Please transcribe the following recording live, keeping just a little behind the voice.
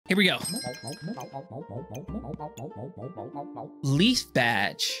Here we go. Leaf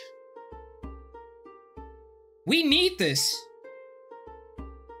badge. We need this.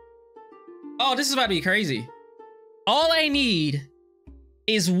 Oh, this is about to be crazy. All I need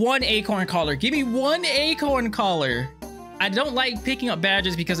is one acorn collar. Give me one acorn collar. I don't like picking up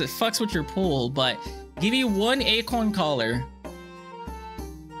badges because it fucks with your pool, but give me one acorn collar.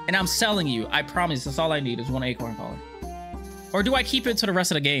 And I'm selling you. I promise that's all I need is one acorn collar. Or do I keep it to the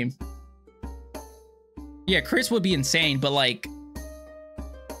rest of the game? Yeah, Chris would be insane, but like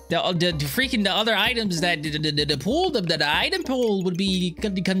the freaking the other items that the pool, the item pool would be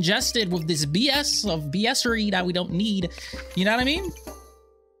congested with this BSery that we don't need. You know what I mean?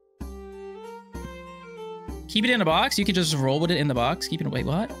 Keep it in a box. You can just roll with it in the box. Keep it. Wait,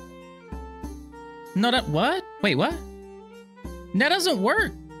 what? No, that what? Wait, what? That doesn't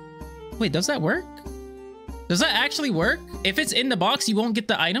work. Wait, does that work? Does that actually work? If it's in the box, you won't get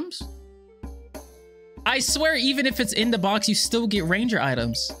the items? I swear, even if it's in the box, you still get ranger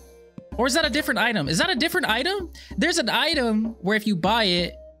items. Or is that a different item? Is that a different item? There's an item where if you buy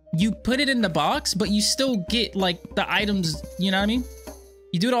it, you put it in the box, but you still get like the items, you know what I mean?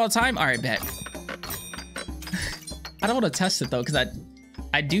 You do it all the time? All right, bet. I don't want to test it though, because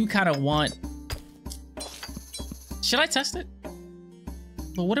I do kind of want... Should I test it?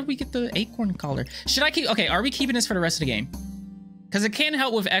 But what if we get the acorn collar? Should I keep... Okay, are we keeping this for the rest of the game? Because it can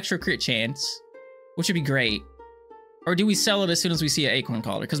help with extra crit chance, which would be great. Or do we sell it as soon as we see an acorn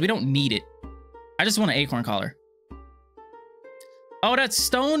collar? Because we don't need it. I just want an acorn collar. Oh, that's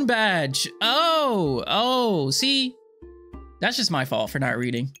stone badge. Oh, see? That's just my fault for not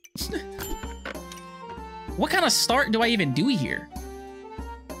reading. What kind of start do I even do here?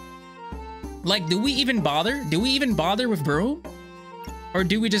 Like, do we even bother? Do we even bother with broom? Or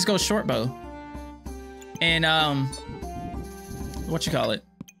do we just go short bow? And, what you call it?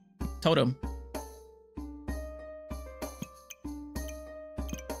 Totem.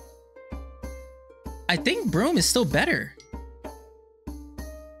 I think broom is still better.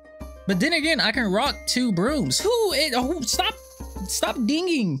 But then again, I can rock 2 brooms. Stop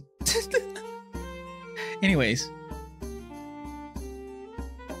dinging. Anyways.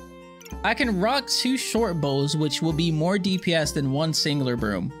 I can rock 2 short bows, which will be more DPS than 1 singular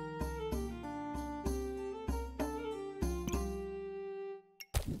broom.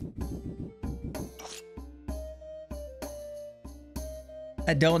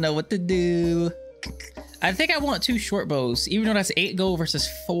 I don't know what to do. I think I want 2 short bows, even though that's 8 gold versus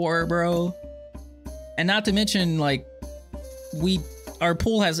 4, bro. And not to mention, like, our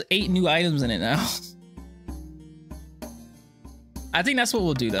pool has 8 new items in it now. I think that's what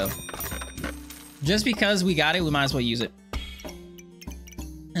we'll do, though. Just because we got it, we might as well use it.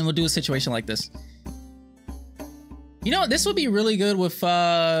 And we'll do a situation like this. You know, this would be really good with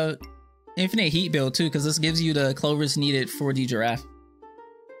infinite heat build, too, because this gives you the clovers needed for the giraffe.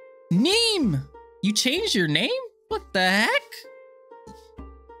 Neem! You changed your name? What the heck?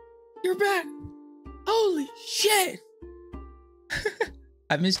 You're back. Holy shit.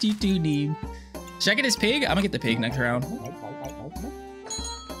 I missed you too, Neem. Should I get his pig? I'm gonna get the pig next round.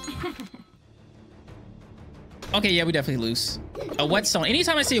 Okay, yeah, we definitely lose. A whetstone.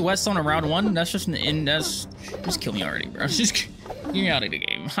 Anytime I see a whetstone in round 1, that's just just kill me already, bro. Just get me out of the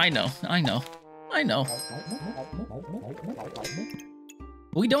game. I know.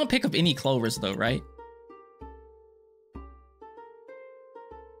 We don't pick up any clovers though, right?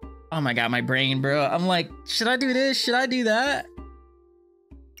 Oh my god, my brain, bro. I'm like, should I do this? Should I do that?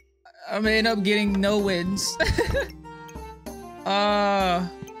 I'm gonna end up getting no wins.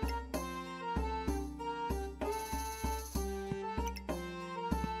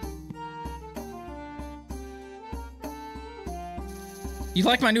 You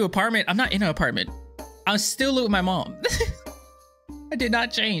like my new apartment? I'm not in an apartment. I'm still with my mom. I did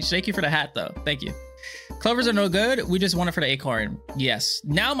not change. Thank you for the hat, though. Thank you. Clovers are no good. We just want it for the acorn. Yes.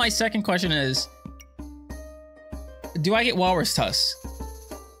 Now my second question is, do I get walrus tusk?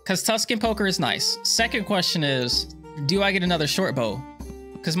 Because Tuscan poker is nice. Second question is, do I get another short bow?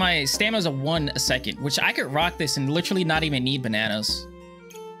 Because my stamina's a 1 a second, which I could rock this and literally not even need bananas.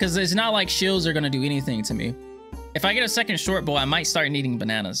 Because it's not like shields are going to do anything to me. If I get a second short bow, I might start needing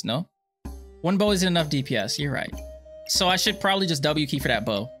bananas, no? 1 bow isn't enough DPS, you're right. So I should probably just W key for that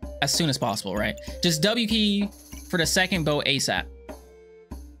bow as soon as possible, right? Just W key for the second bow ASAP.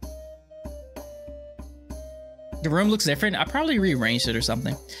 The room looks different. I probably rearranged it or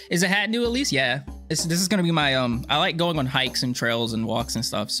something. Is the hat new at least? Yeah. This is gonna be my, I like going on hikes and trails and walks and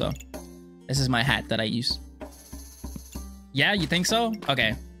stuff, so this is my hat that I use. Yeah, you think so?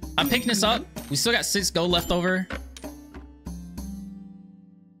 Okay. I'm picking this up. We still got 6 gold left over.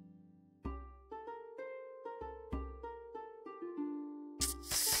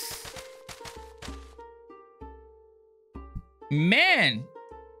 Man,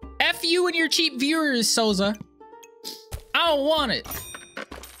 F you and your cheap viewers, Soza. I don't want it.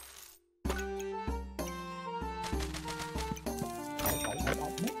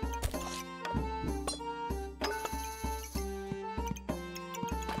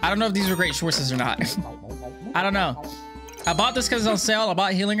 I don't know if these were great choices or not. I don't know. I bought this because it's on sale. I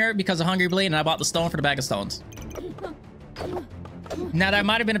bought Healing Herb because of Hungry Blade, and I bought the stone for the bag of stones. Now, that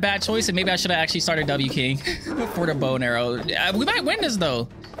might have been a bad choice, and maybe I should have actually started W King for the bow and arrow. We might win this, though.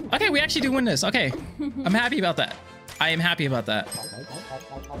 Okay, we actually do win this. Okay, I'm happy about that. I am happy about that.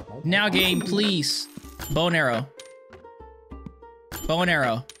 Now, game, please. Bow and arrow. Bow and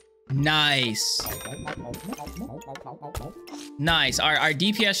arrow. Nice. Nice. Our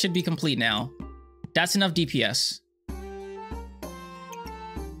DPS should be complete now. That's enough DPS.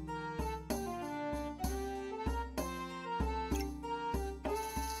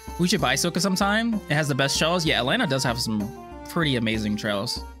 We should buy Soka sometime. It has the best trails. Yeah, Atlanta does have some pretty amazing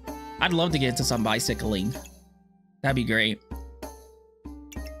trails. I'd love to get into some bicycling. That'd be great.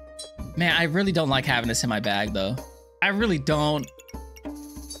 Man, I really don't like having this in my bag, though. I really don't.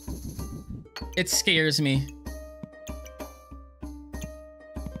 It scares me.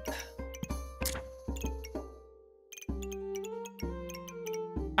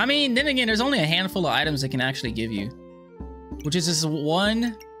 I mean, then again, there's only a handful of items it can actually give you. Which is just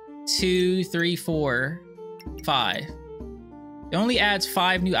 1, 2, 3, 4, 5. It only adds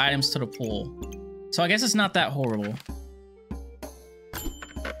 5 new items to the pool. So I guess it's not that horrible.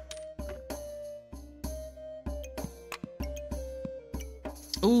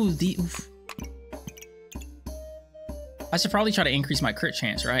 Ooh, oof. I should probably try to increase my crit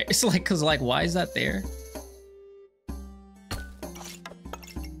chance, right? It's like, cause like, why is that there?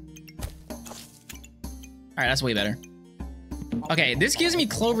 All right, that's way better. Okay, this gives me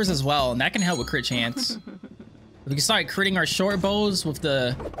clovers as well, and that can help with crit chance. We can start critting our short bows with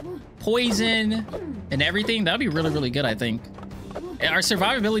the poison and everything. That'd be really, really good, I think. Our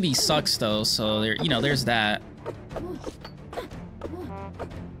survivability sucks though, so there, you know, there's that.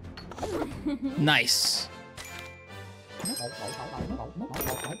 Nice.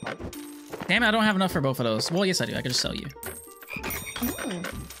 Damn it, I don't have enough for both of those. Well, yes I do. I could just sell you.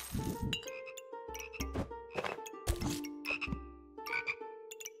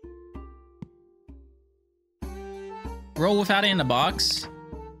 Roll without it in the box.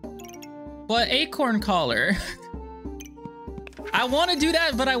 But acorn collar. I want to do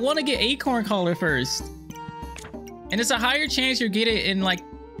that, but I want to get acorn collar first. And it's a higher chance you'll get it in like,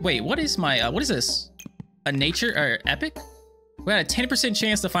 wait, what is my, what is this? A nature or epic? We got a 10%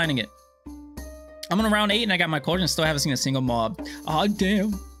 chance of finding it. I'm on round 8 and I got my cauldron and still haven't seen a single mob. Oh,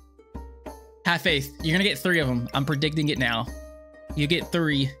 damn. Have faith. You're gonna get 3 of them. I'm predicting it now. You get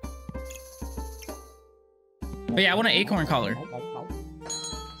 3. But yeah, I want an acorn collar.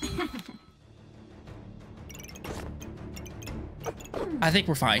 I think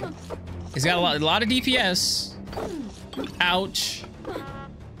we're fine. It's got a lot of DPS. Ouch.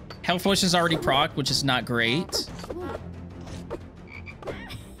 Health potion's already proc, which is not great.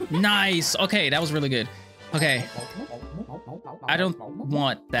 Nice. Okay, that was really good. Okay. I don't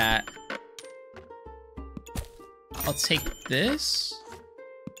want that. I'll take this.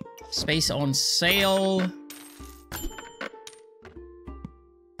 Space on sale.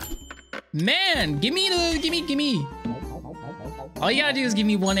 Man, give me. All you gotta do is give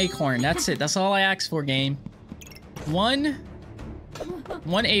me 1 acorn. That's it. That's all I asked for, game. One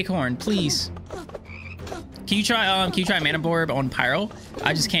acorn, please. Can you try mana orb on Pyro?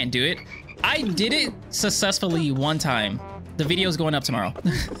 I just can't do it. I did it successfully 1 time. The video's going up tomorrow.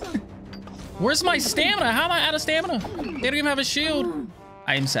 Where's my stamina? How am I out of stamina? They don't even have a shield.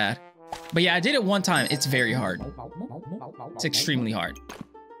 I am sad. But yeah, I did it 1 time. It's very hard. It's extremely hard.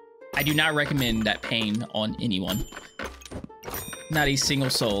 I do not recommend that pain on anyone. Not a single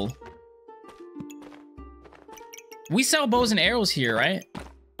soul. We sell bows and arrows here, right?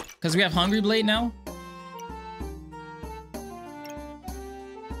 Because we have Hungry Blade now.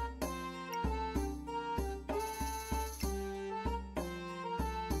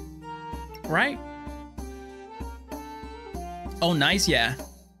 Right? Oh, nice, yeah.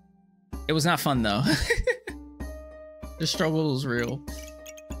 It was not fun, though. The struggle was real.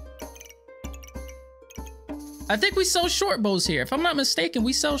 I think we sell short bows here. If I'm not mistaken,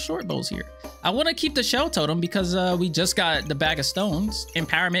 we sell short bows here. I want to keep the shell totem because we just got the bag of stones.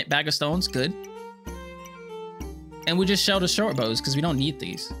 Empowerment bag of stones, good. And we just shell the short bows because we don't need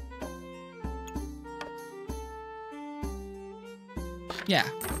these. Yeah.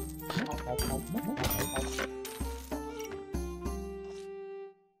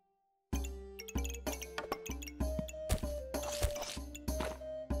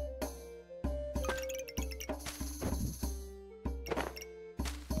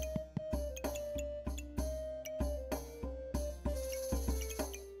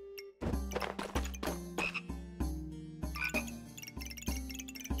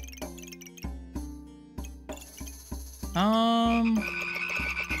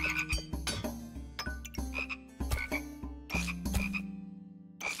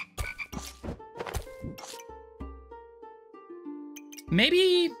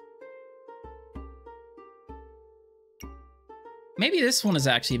 Maybe this one is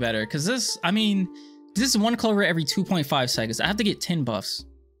actually better, because this, I mean, this is 1 clover every 2.5 seconds. I have to get 10 buffs.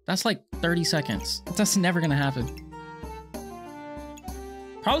 That's like 30 seconds. That's never gonna happen.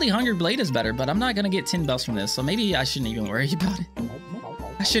 Probably Hungry Blade is better, but I'm not gonna get 10 buffs from this, so maybe I shouldn't even worry about it.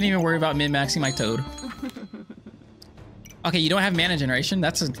 I shouldn't even worry about min-maxing my Toad. Okay, you don't have mana generation.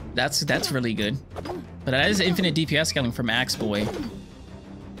 That's really good. But that is infinite DPS scaling from Axe Boy.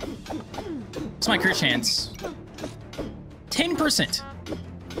 What's my crit chance? 10%.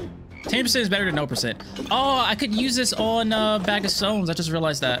 10% is better than no percent. Oh, I could use this on Bag of Stones. I just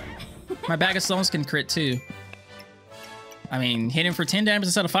realized that. My Bag of Stones can crit too. I mean, hitting for 10 damage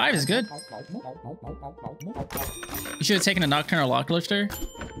instead of 5 is good. You should have taken a Nocturnal Lock Lifter.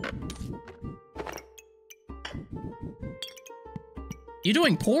 You're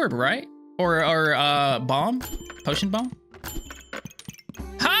doing Porb, right? Or Bomb? Potion Bomb?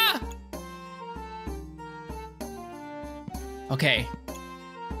 Ha! Okay.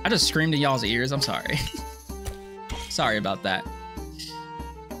 I just screamed in y'all's ears. I'm sorry. Sorry about that.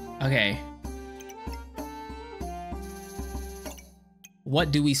 Okay.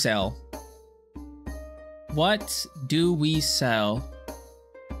 What do we sell? What do we sell?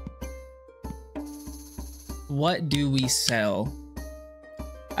 What do we sell?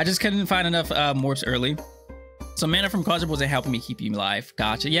 I just couldn't find enough morphs early. So mana from Quadruple wasn't helping me keep you alive.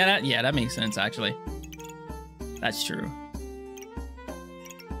 Gotcha. Yeah, that makes sense, actually. That's true.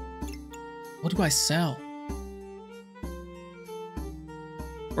 What do I sell?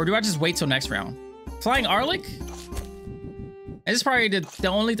 Or do I just wait till next round? Flying Arlic? This is probably the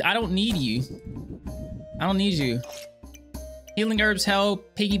only... I don't need you. I don't need you. Healing Herbs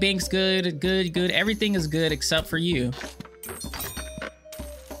help. Piggy Bank's good. Good. Everything is good except for you.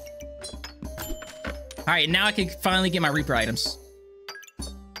 Alright, now I can finally get my Reaper items.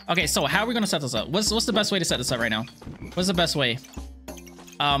 Okay, so how are we going to set this up? What's the best way to set this up right now? What's the best way?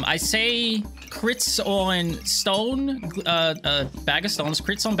 I say crits on stone, Bag of Stones.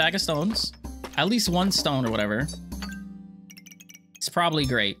 Crits on Bag of Stones. At least 1 stone or whatever. It's probably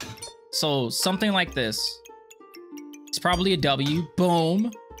great. So something like this. It's probably a W.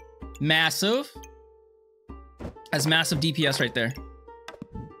 Boom. Massive. That's massive DPS right there.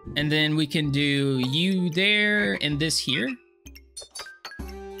 And then we can do you there and this here.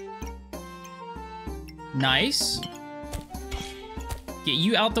 Nice. Get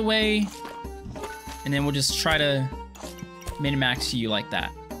you out the way. And then we'll just try to min-max you like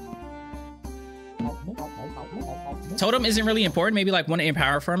that. Totem isn't really important. Maybe like 1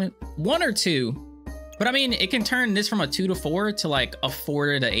 empower from it. 1 or 2. But I mean, it can turn this from a 2 to 4 to like a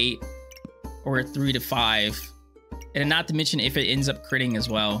 4 to 8. Or a 3 to 5. And not to mention if it ends up critting as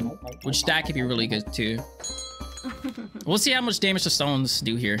well. Which that could be really good too. We'll see how much damage the stones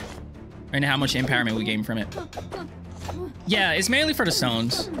do here. And how much empowerment we gain from it. Yeah, it's mainly for the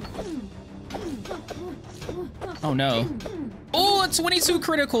stones. Oh no. Oh, a 22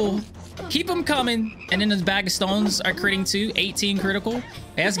 critical. Keep them coming. And then the Bag of Stones are critting too. 18 critical.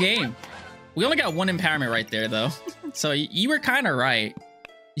 Hey, that's game. We only got 1 empowerment right there though. So you were kind of right.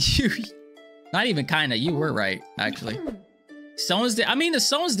 Not even kind of, you were right, actually. Stones did, I mean, the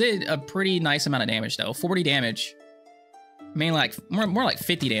stones did a pretty nice amount of damage though. 40 damage. I mean, like, more like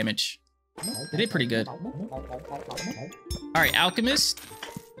 50 damage. They did pretty good. All right, Alchemist.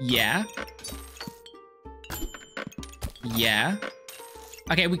 Yeah. Yeah.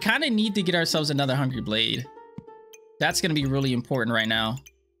 Okay, we kind of need to get ourselves another Hungry Blade. That's going to be really important right now.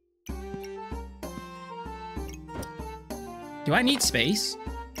 Do I need space?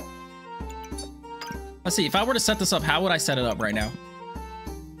 Let's see, if I were to set this up, how would I set it up right now?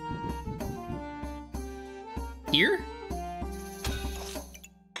 Here?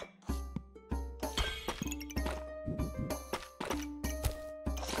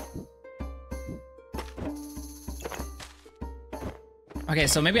 Okay,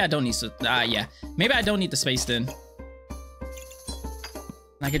 so maybe I don't need to, yeah. Maybe I don't need the space then.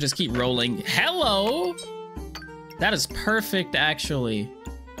 I could just keep rolling. Hello! That is perfect, actually.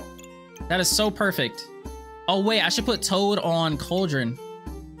 That is so perfect. Oh, wait, I should put Toad on Cauldron.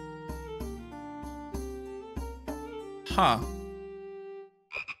 Huh.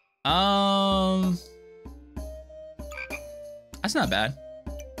 That's not bad.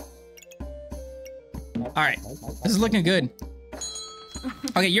 All right, this is looking good.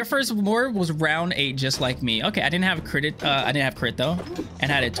 Okay, your first war was round 8, just like me. Okay, I didn't have crit though,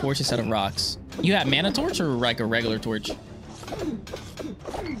 and had a torch instead of rocks. You have mana torch or like a regular torch?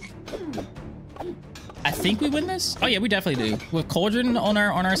 I think we win this. Oh yeah, we definitely do. With Cauldron on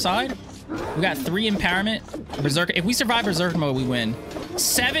our side, we got 3 empowerment. Berserker. If we survive Berserker mode, we win.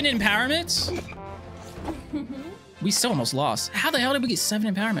 7 empowerments. We still almost lost. How the hell did we get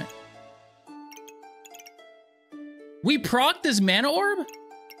 7 empowerment? We procced this mana orb?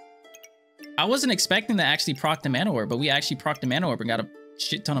 I wasn't expecting to actually proc the mana orb, but we actually procced the mana orb and got a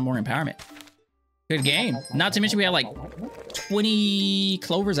shit ton of more empowerment. Good game. Not to mention we had like 20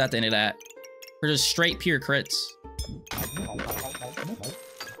 clovers at the end of that. For just straight pure crits.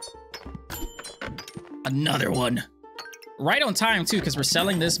 Another one. Right on time too, because we're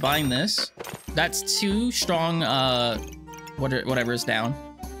selling this, buying this. That's 2 strong, whatever is down.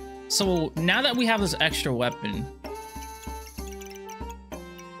 So now that we have this extra weapon,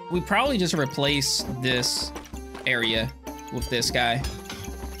 we probably just replace this area with this guy.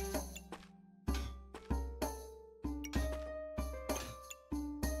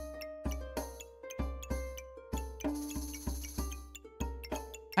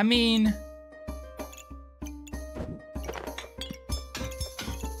 I mean,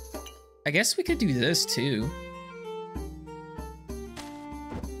 I guess we could do this too.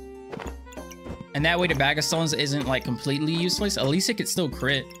 And that way the bag of stones isn't like completely useless. At least it could still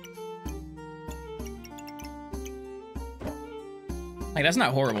crit. Like, that's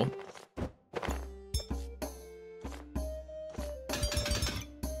not horrible.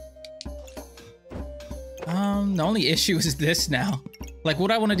 The only issue is this now. Like, what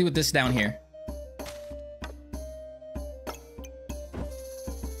do I want to do with this down here?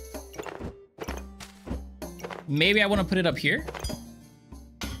 Maybe I want to put it up here.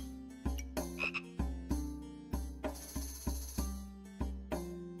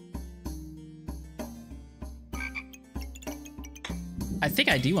 I think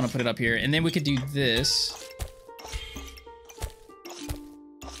I do want to put it up here, and then we could do this.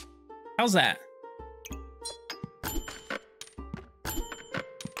 How's that?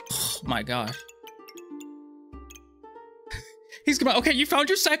 Oh my gosh. He's gonna, okay, you found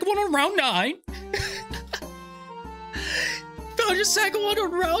your second one on round 9. Found your second one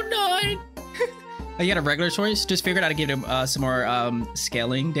on round 9. Oh, you had a regular choice? Just figured out to give him some more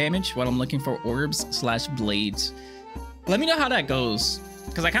scaling damage while I'm looking for orbs/blades. Let me know how that goes,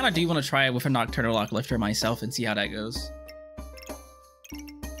 because I kind of do want to try it with a Nocturnal Lock Lifter myself and see how that goes.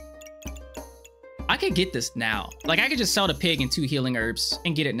 I could get this now. Like, I could just sell the pig and 2 healing herbs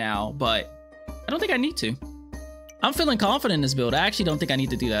and get it now, but I don't think I need to. I'm feeling confident in this build. I actually don't think I need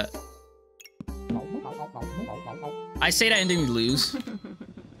to do that. I say that and then we lose.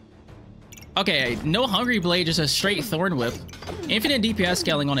 Okay, no Hungry Blade, just a straight Thorn Whip. Infinite DPS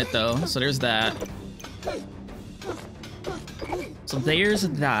scaling on it though, so there's that. So there's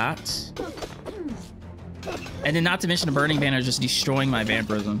that. And then not to mention the Burning Banner just destroying my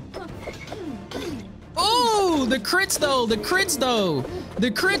Vampirism. Oh, the crits though, the crits though, the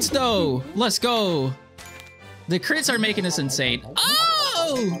crits though. Let's go. The crits are making this insane.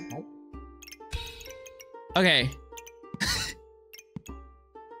 Oh! Okay.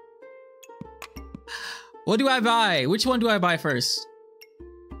 What do I buy? Which one do I buy first?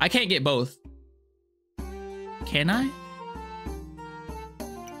 I can't get both. Can I?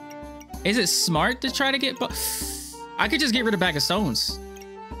 Is it smart to try to get both? I could just get rid of Bag of Stones.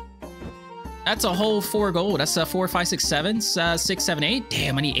 That's a whole 4 gold. That's a 4, 5, 6, 7, 6, 7, 8.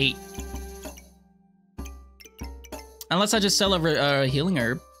 Damn, I need 8. Unless I just sell a healing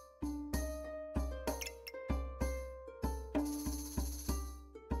herb.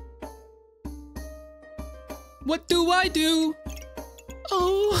 What do I do?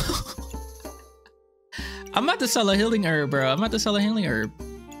 Oh. I'm about to sell a healing herb, bro. I'm about to sell a healing herb.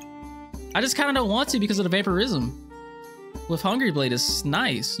 I just kind of don't want to because of the Vampirism. With Hungry Blade, it's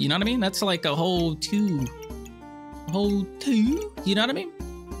nice. You know what I mean? That's like a whole 2. A whole 2? You know what I mean?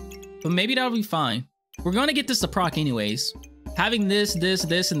 But maybe that'll be fine. We're going to get this to proc anyways. Having this, and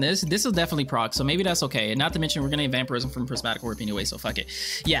this is definitely proc, so maybe that's okay. And not to mention, we're going to get Vampirism from Prismatic Orb anyway, so fuck it.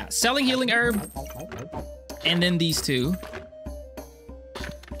 Yeah, selling healing herb. And then these 2.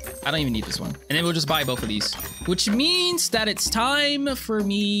 I don't even need this one. And then we'll just buy both of these. Which means that it's time for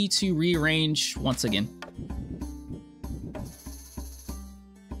me to rearrange once again.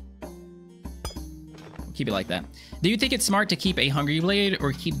 Keep it like that. Do you think it's smart to keep a Hungry Blade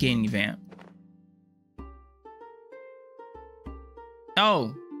or keep gaining Vamp?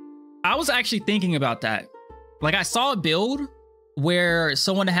 Oh, I was actually thinking about that. Like, I saw a build where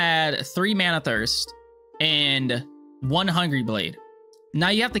someone had 3 Mana Thirst and 1 Hungry Blade. Now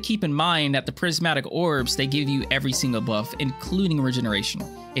you have to keep in mind that the Prismatic Orbs, they give you every single buff, including regeneration.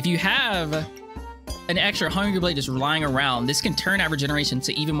 If you have an extra Hungry Blade just lying around, this can turn that regeneration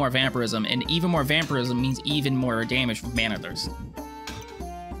to even more vampirism, and even more vampirism means even more damage from Mana Thirst.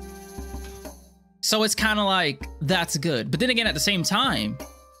 So it's kind of like, that's good. But then again, at the same time,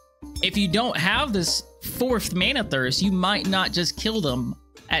 if you don't have this 4th Mana Thirst, you might not just kill them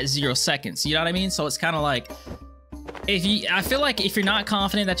at 0 seconds. You know what I mean? So it's kind of like, I feel like if you're not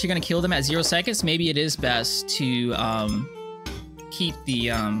confident that you're going to kill them at 0 seconds, maybe it is best to keep the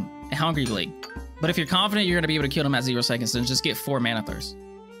Hungry Blade. But if you're confident you're going to be able to kill them at 0 seconds, then just get 4 Mana Thirst.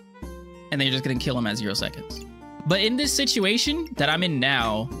 And then you're just going to kill them at 0 seconds. But in this situation that I'm in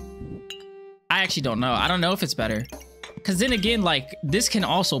now, I actually don't know. I don't know if it's better. Because then again, like, this can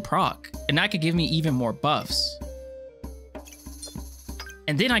also proc. And that could give me even more buffs.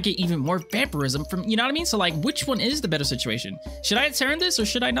 And then I get even more vampirism from, you know what I mean? So, like, which one is the better situation? Should I turn this or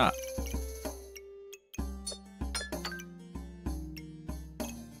should I not?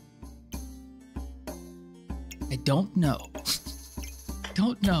 I don't know.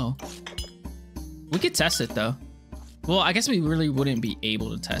 Don't know. We could test it, though. Well, I guess we really wouldn't be able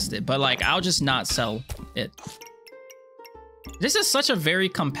to test it, but, like, I'll just not sell it. This is such a very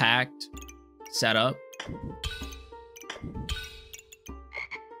compact setup.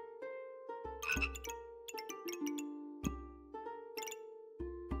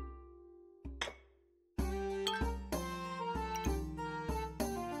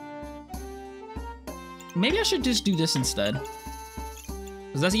 Maybe I should just do this instead.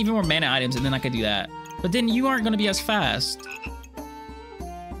 Because that's even more mana items, and then I could do that. But then you aren't going to be as fast.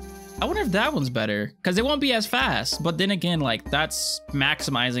 I wonder if that one's better. Because it won't be as fast. But then again, like, that's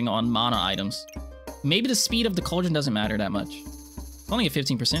maximizing on mana items. Maybe the speed of the cauldron doesn't matter that much. It's only a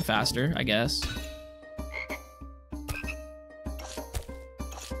 15% faster, I guess.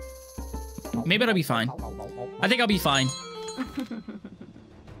 Maybe it'll be fine. I think I'll be fine.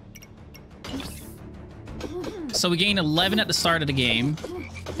 So we gain 11 at the start of the game,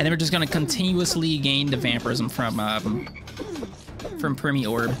 and then we're just gonna continuously gain the vampirism from Primy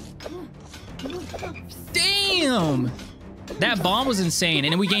Orb. Damn! That bomb was insane,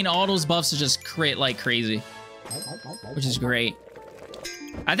 and then we gain all those buffs to just crit like crazy, which is great.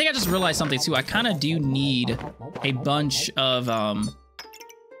 I think I just realized something too. I kind of do need a bunch of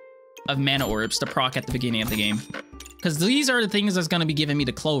mana orbs to proc at the beginning of the game, because these are the things that's gonna be giving me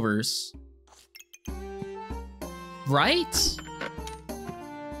the clovers. Right?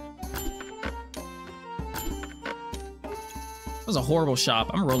 That was a horrible shop.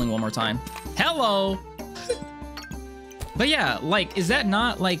 I'm rolling one more time. Hello! But yeah, like, is that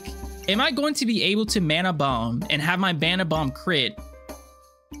not, like, am I going to be able to mana bomb and have my mana bomb crit?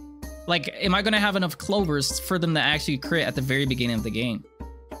 Like, am I going to have enough clovers for them to actually crit at the very beginning of the game?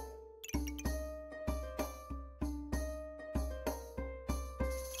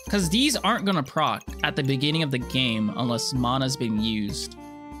 Because these aren't going to proc at the beginning of the game unless mana's being used.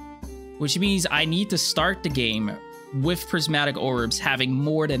 Which means I need to start the game with prismatic orbs having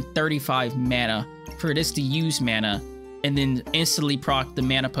more than 35 mana for this to use mana, and then instantly proc the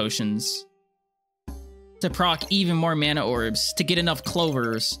mana potions to proc even more mana orbs to get enough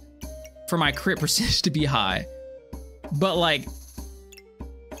clovers for my crit percentage to be high. But like,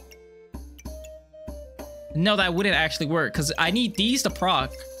 no, that wouldn't actually work, because I need these to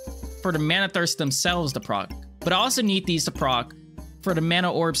proc for the mana thirst themselves to proc, but I also need these to proc for the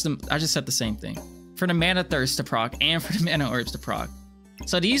mana orbs. I just said the same thing. For the mana thirst to proc and for the mana orbs to proc.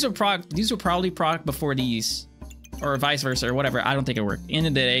 So these will proc. These will probably proc before these, or vice versa, or whatever. I don't think it'll work. End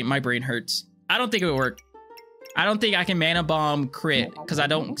of the day, my brain hurts. I don't think it would work. I don't think I can mana bomb crit because I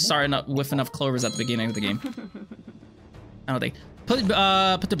don't start with enough clovers at the beginning of the game. I don't think. Put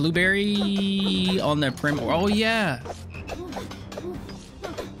the blueberry on the perimeter. Oh yeah.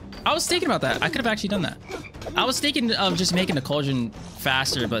 I was thinking about that. I could have actually done that. I was thinking of just making the cauldron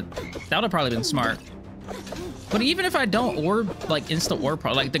faster, but that would have probably been smart. But even if I don't orb, like instant orb,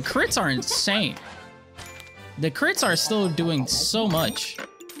 like the crits are insane. The crits are still doing so much.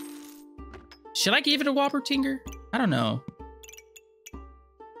 Should I give it a Whopper Tinger? I don't know.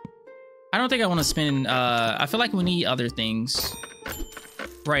 I don't think I want to spend, I feel like we need other things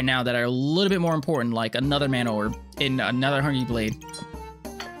right now that are a little bit more important, like another mana orb and another Hungry Blade.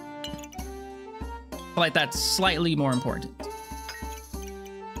 I feel like that's slightly more important.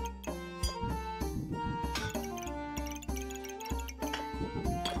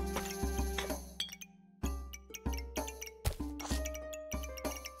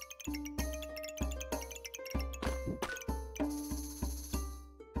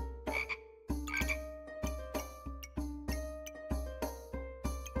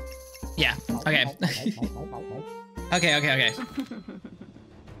 Yeah, okay. Okay.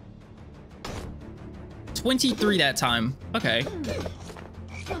 23 that time. Okay.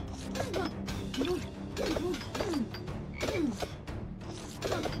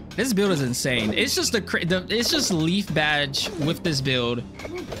 This build is insane. It's just it's just Leaf Badge with this build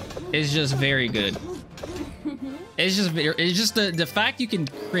is just very good. It's just the fact you can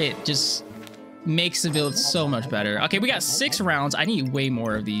crit just makes the build so much better. Okay, we got 6 rounds. I need way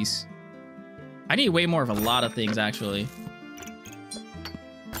more of these. I need way more of a lot of things, actually.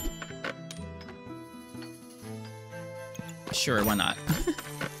 Sure, why not?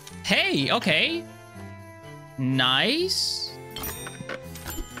 Hey, okay. Nice.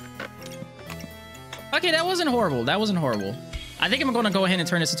 Okay, that wasn't horrible. That wasn't horrible. I think I'm going to go ahead and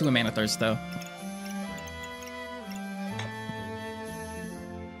turn this into a Mana Thirst, though.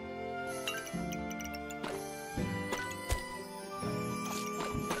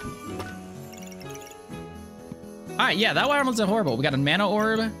 All right, yeah, that one wasn't horrible. We got a Mana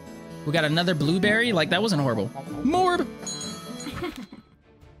Orb. We got another Blueberry. Like, that wasn't horrible. Morb!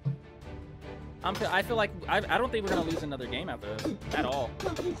 I feel like I don't think we're gonna lose another game after this at all.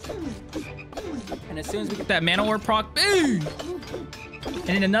 And as soon as we get that Mana Orb proc, boom! And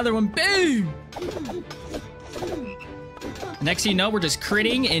then another one, boom! Next thing you know, we're just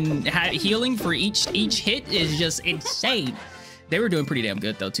critting and healing for each hit is just insane. They were doing pretty damn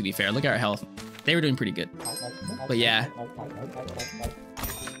good though, to be fair. Look at our health. They were doing pretty good. But yeah.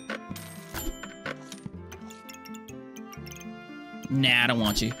 Nah, I don't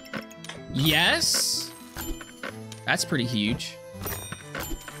want you. Yes. That's pretty huge.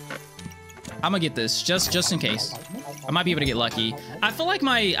 I'm gonna get this just in case. I might be able to get lucky. I feel like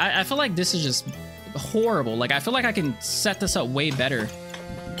I feel like this is just horrible. Like I feel like I can set this up way better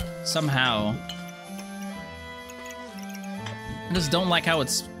somehow. I just don't like how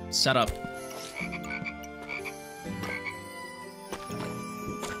it's set up.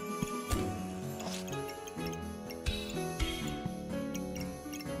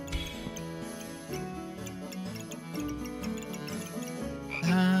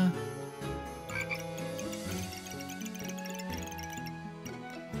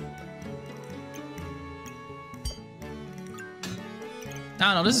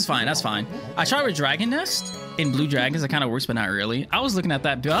 No, no, this is fine. That's fine. I tried with Dragon Nest in Blue Dragons. It kind of works, but not really. I was looking at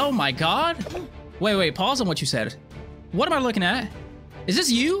that. Oh my god. Wait. Pause on what you said. What am I looking at? Is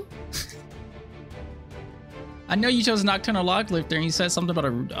this you? I know you chose Nocturnal Locklifter and you said something about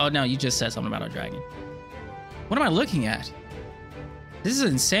a... Oh no, you just said something about a dragon. What am I looking at? This is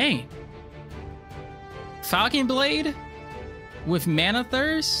insane. Falcon Blade with Mana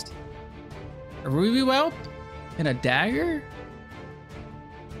Thirst, a Ruby Whelp, and a dagger?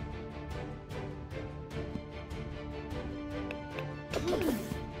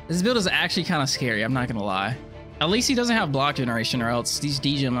 This build is actually kind of scary, I'm not gonna lie. At least he doesn't have block generation or else these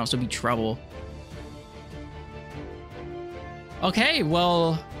DJ mounts would be trouble. Okay,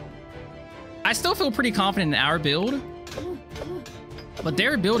 well, I still feel pretty confident in our build, but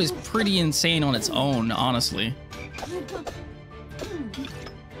their build is pretty insane on its own, honestly.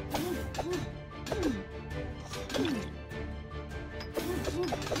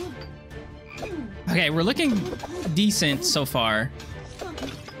 Okay, we're looking decent so far.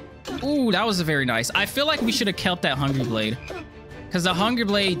 Ooh, that was very nice. I feel like we should have kept that Hungry Blade, because the Hungry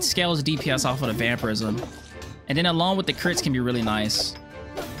Blade scales DPS off of the Vampirism, and then along with the crits can be really nice.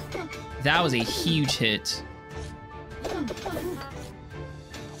 That was a huge hit.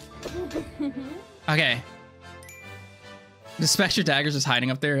 Okay. The Spectre Dagger's just hiding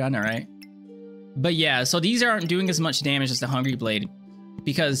up there, I know, right? But yeah, so these aren't doing as much damage as the Hungry Blade,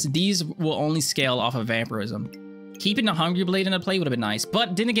 because these will only scale off of Vampirism. Keeping the Hungry Blade in the play would have been nice,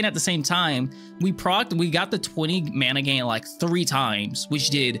 but then again, at the same time, we got the 20 mana gain like 3 times, which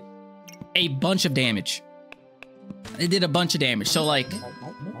did a bunch of damage. It did a bunch of damage, so like,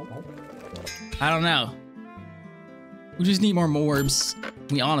 I don't know. We just need more morbs.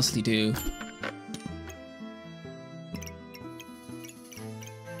 We honestly do.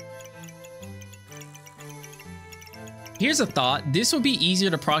 Here's a thought. This would be easier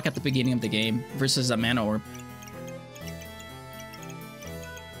to proc at the beginning of the game versus a Mana Orb.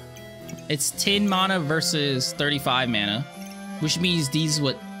 It's 10 mana versus 35 mana, which means these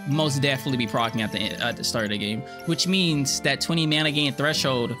would most definitely be proccing at the start of the game, which means that 20 mana gain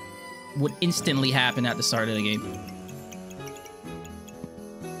threshold would instantly happen at the start of the game.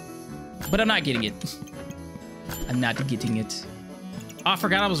 But I'm not getting it. I'm not getting it. Oh, I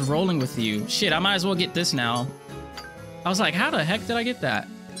forgot I was rolling with you. Shit, I might as well get this now. I was like, how the heck did I get that?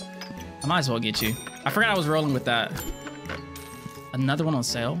 I might as well get you. I forgot I was rolling with that. Another one on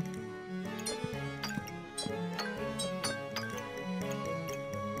sale?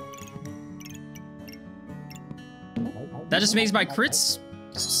 That just makes my crits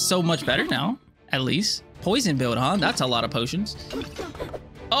so much better now, at least. Poison build, huh? That's a lot of potions.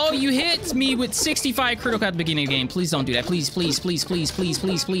 Oh, you hit me with 65 critical at the beginning of the game. Please don't do that. Please, please, please, please, please,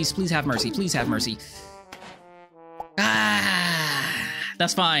 please, please, please have mercy. Please have mercy. Ah,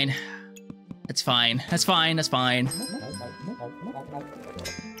 that's fine. That's fine. That's fine. That's fine.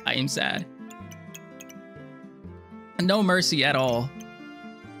 I am sad. No mercy at all.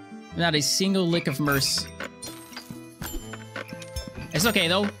 Not a single lick of mercy. It's okay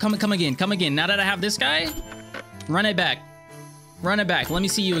though. Come again. Come again. Now that I have this guy, run it back. Run it back. Let me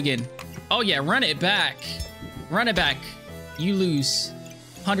see you again. Oh yeah, run it back. Run it back. You lose.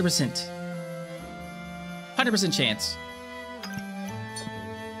 100%. 100% chance.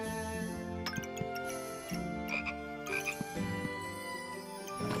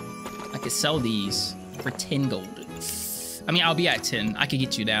 I could sell these for 10 gold. I mean, I'll be at 10. I could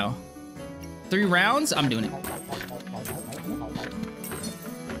get you now. 3 rounds? I'm doing it.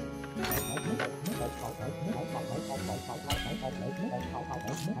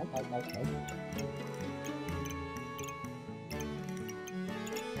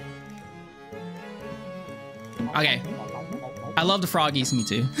 Okay. I love the froggies, me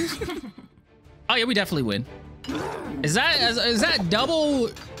too. Oh yeah, we definitely win. Is that double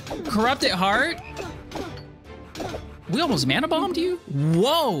corrupted heart? We almost mana bombed you?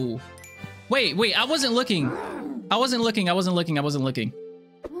 Whoa! Wait, I wasn't looking. I wasn't looking.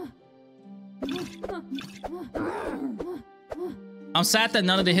 I'm sad that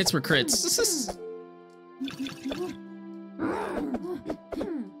none of the hits were crits.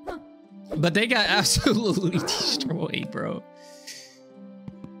 But they got absolutely destroyed, bro.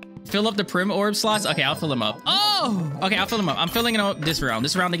 Fill up the prim orb slots? Okay, I'll fill them up. Oh! Okay, I'll fill them up. I'm filling them up this round.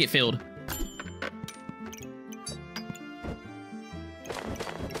 This round they get filled.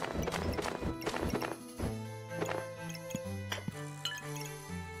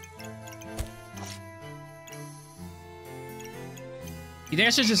 You think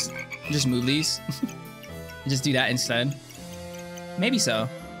I should just move these? Just do that instead? Maybe so.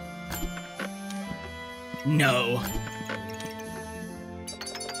 No.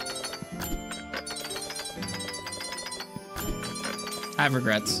 I have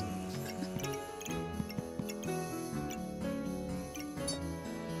regrets.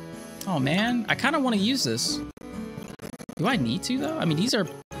 Oh man, I kind of want to use this. Do I need to though? I mean, they're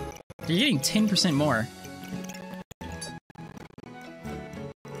getting 10% more.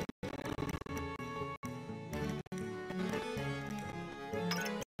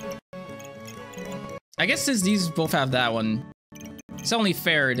 I guess since these both have that one, it's only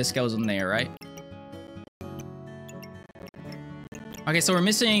fair this goes in there, right? Okay, so we're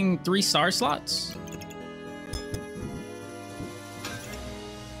missing 3 star slots.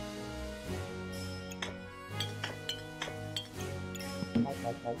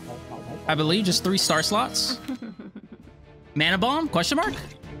 I believe just 3 star slots. Mana bomb? Question mark?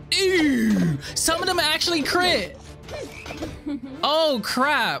 Ew, some of them actually crit. Oh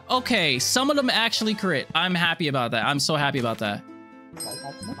crap. Okay, some of them actually crit. I'm happy about that. I'm so happy about that.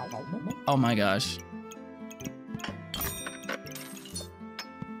 Oh my gosh.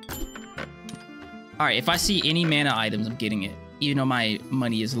 All right, if I see any mana items, I'm getting it, even though my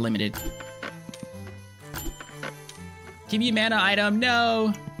money is limited. Give me a mana item.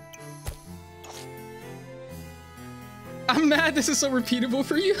 No. I'm mad this is so repeatable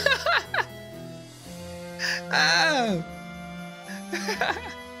for you. Oh.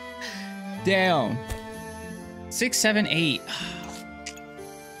 Damn. 6, 7, 8.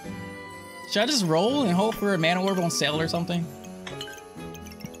 Should I just roll and hope for a mana orb on sale or something?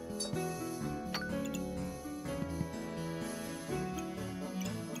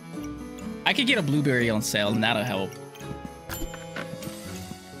 I could get a blueberry on sale and that'll help.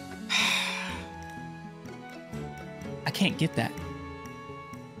 I can't get that.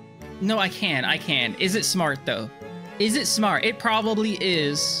 No, I can. I can. Is it smart though? Is it smart? It probably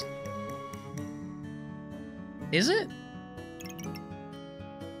is. Is it?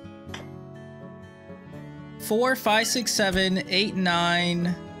 4, 5, 6, 7, 8,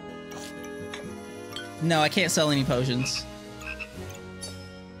 9. No, I can't sell any potions.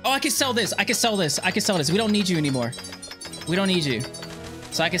 Oh, I can sell this. I can sell this. I can sell this. We don't need you anymore. We don't need you.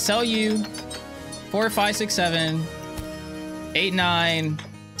 So I can sell you 4, 5, 6, 7, 8, 9,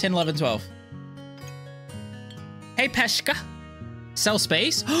 10, 11, 12. Hey, Peshka. Sell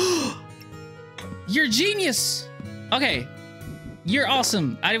space? You're genius. Okay. You're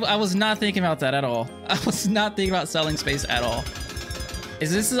awesome. I was not thinking about that at all. I was not thinking about selling space at all.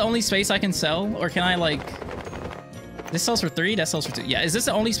 Is this the only space I can sell? Or can I like... This sells for 3, that sells for 2. Yeah, is this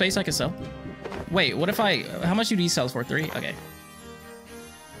the only space I can sell? Wait, what if I... How much do these sell for? 3? Okay.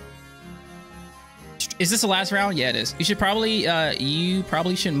 Is this the last round? Yeah, it is. You should probably... you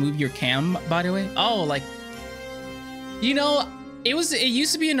probably shouldn't move your cam, by the way. Oh, like... You know, it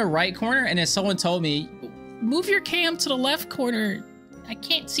used to be in the right corner, and then someone told me, move your cam to the left corner. I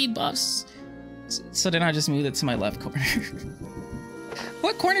can't see buffs. So then I just moved it to my left corner.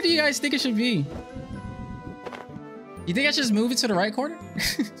 What corner do you guys think it should be? You think I should just move it to the right corner?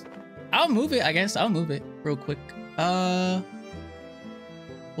 I'll move it, I guess. I'll move it real quick. We'll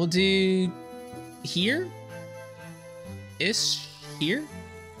do here. Ish here.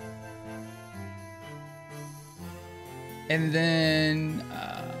 And then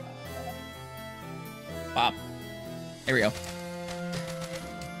pop. There we go.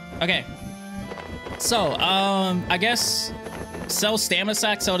 Okay. So, I guess sell stamina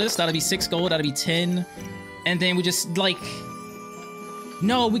sack, sell this. That'll be 6 gold. That'll be 10. And then we just like,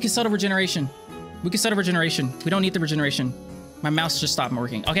 no, we can sell the regeneration. We can sell the regeneration. We don't need the regeneration. My mouse just stopped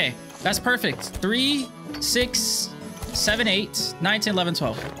working. Okay, that's perfect. 3, 6, 7, 8, 9, 10, 11,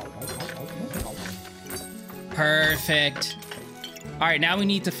 12. Perfect. All right, now we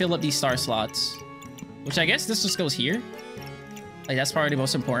need to fill up these star slots, which I guess this just goes here. Like, that's probably the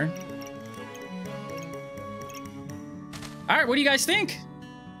most important. All right, what do you guys think?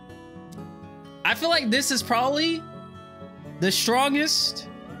 I feel like this is probably the strongest.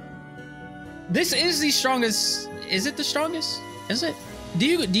 This is the strongest. Is it the strongest? Is it? Do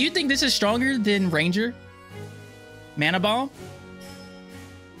you think this is stronger than Ranger? Mana Bomb?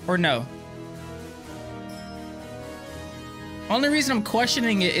 Or no? Only reason I'm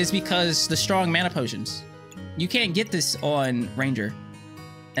questioning it is because the strong mana potions. You can't get this on Ranger.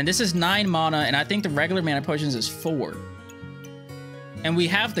 And this is 9 mana, and I think the regular mana potions is 4. And we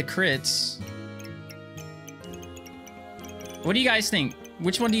have the crits. What do you guys think?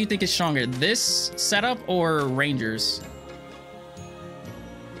 Which one do you think is stronger? This setup or Rangers?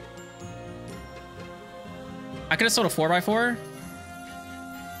 I could have sold a 4x4.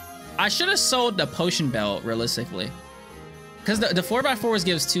 I should have sold the potion belt, realistically. Because the 4x4s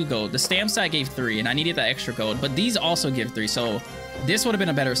gives 2 gold. The stam sack gave 3, and I needed that extra gold. But these also give 3, so this would have been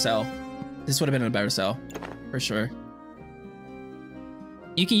a better sell. This would have been a better sell, for sure.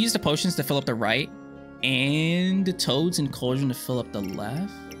 You can use the potions to fill up the right, and the toads and cauldron to fill up the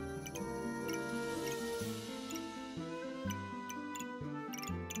left.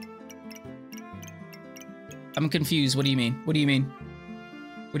 I'm confused. What do you mean? What do you mean?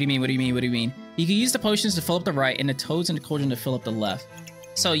 What do you mean? What do you mean? What do you mean? You can use the potions to fill up the right and the toads and the cauldron to fill up the left.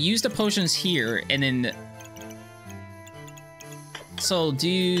 So use the potions here and then... So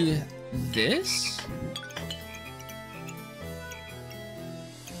do this?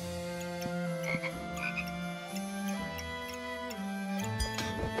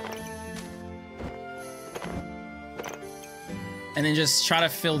 And then just try to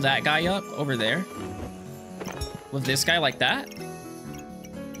fill that guy up over there. With this guy like that.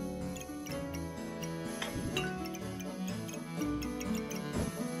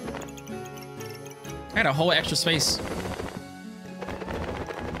 I had a whole extra space.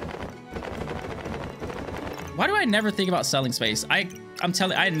 Why do I never think about selling space? I'm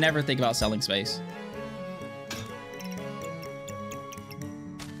telling you, I never think about selling space.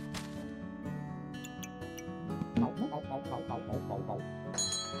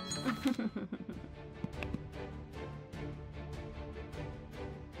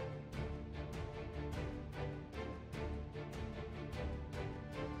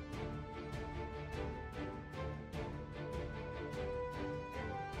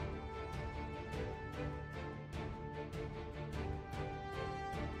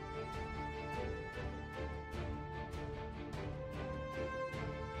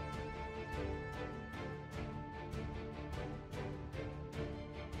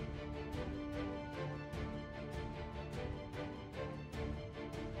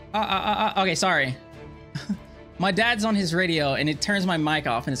 Okay, sorry. My dad's on his radio and it turns my mic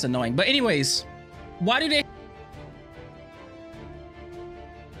off and it's annoying. But anyways, why do they...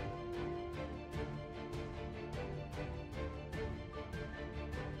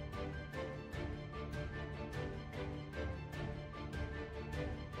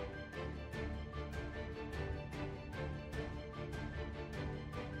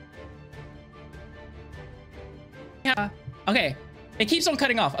 Yeah, okay. It keeps on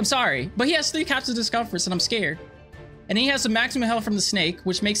cutting off. I'm sorry, but he has 3 caps of discomforts and I'm scared. And he has the maximum health from the snake,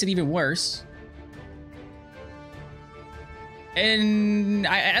 which makes it even worse. And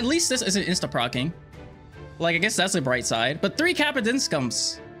at least this isn't insta-procking. Like, I guess that's the bright side. But 3 cap of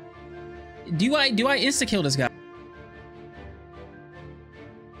discomps. Do I insta-kill this guy?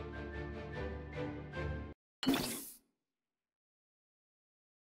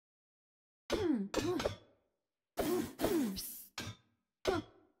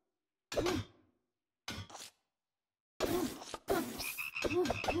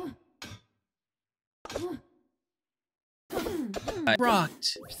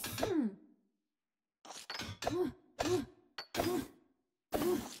 Rocked.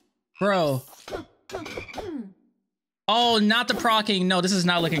 Bro. Oh, not the procking. No, this is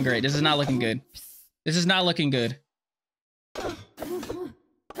not looking great. This is not looking good. This is not looking good.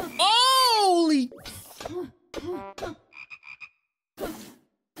 Holy.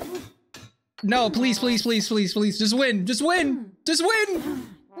 No, please, please, please, please, please. Just win. Just win. Just win.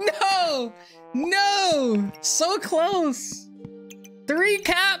 No. No. So close. 3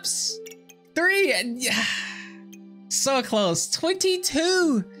 caps. 3. So close.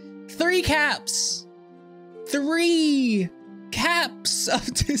 22. 3 caps. 3 caps of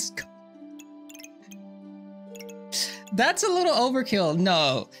disco. That's a little overkill.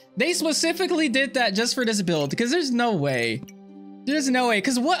 No, they specifically did that just for this build because there's no way. There's no way.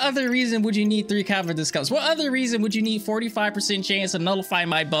 Because what other reason would you need 3 cap for this cups? What other reason would you need 45% chance to nullify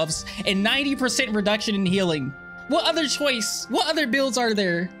my buffs and 90% reduction in healing? What other choice? What other builds are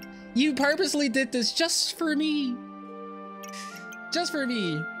there? You purposely did this just for me. Just for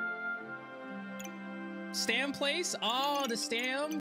me. Stam place? Oh, the stam.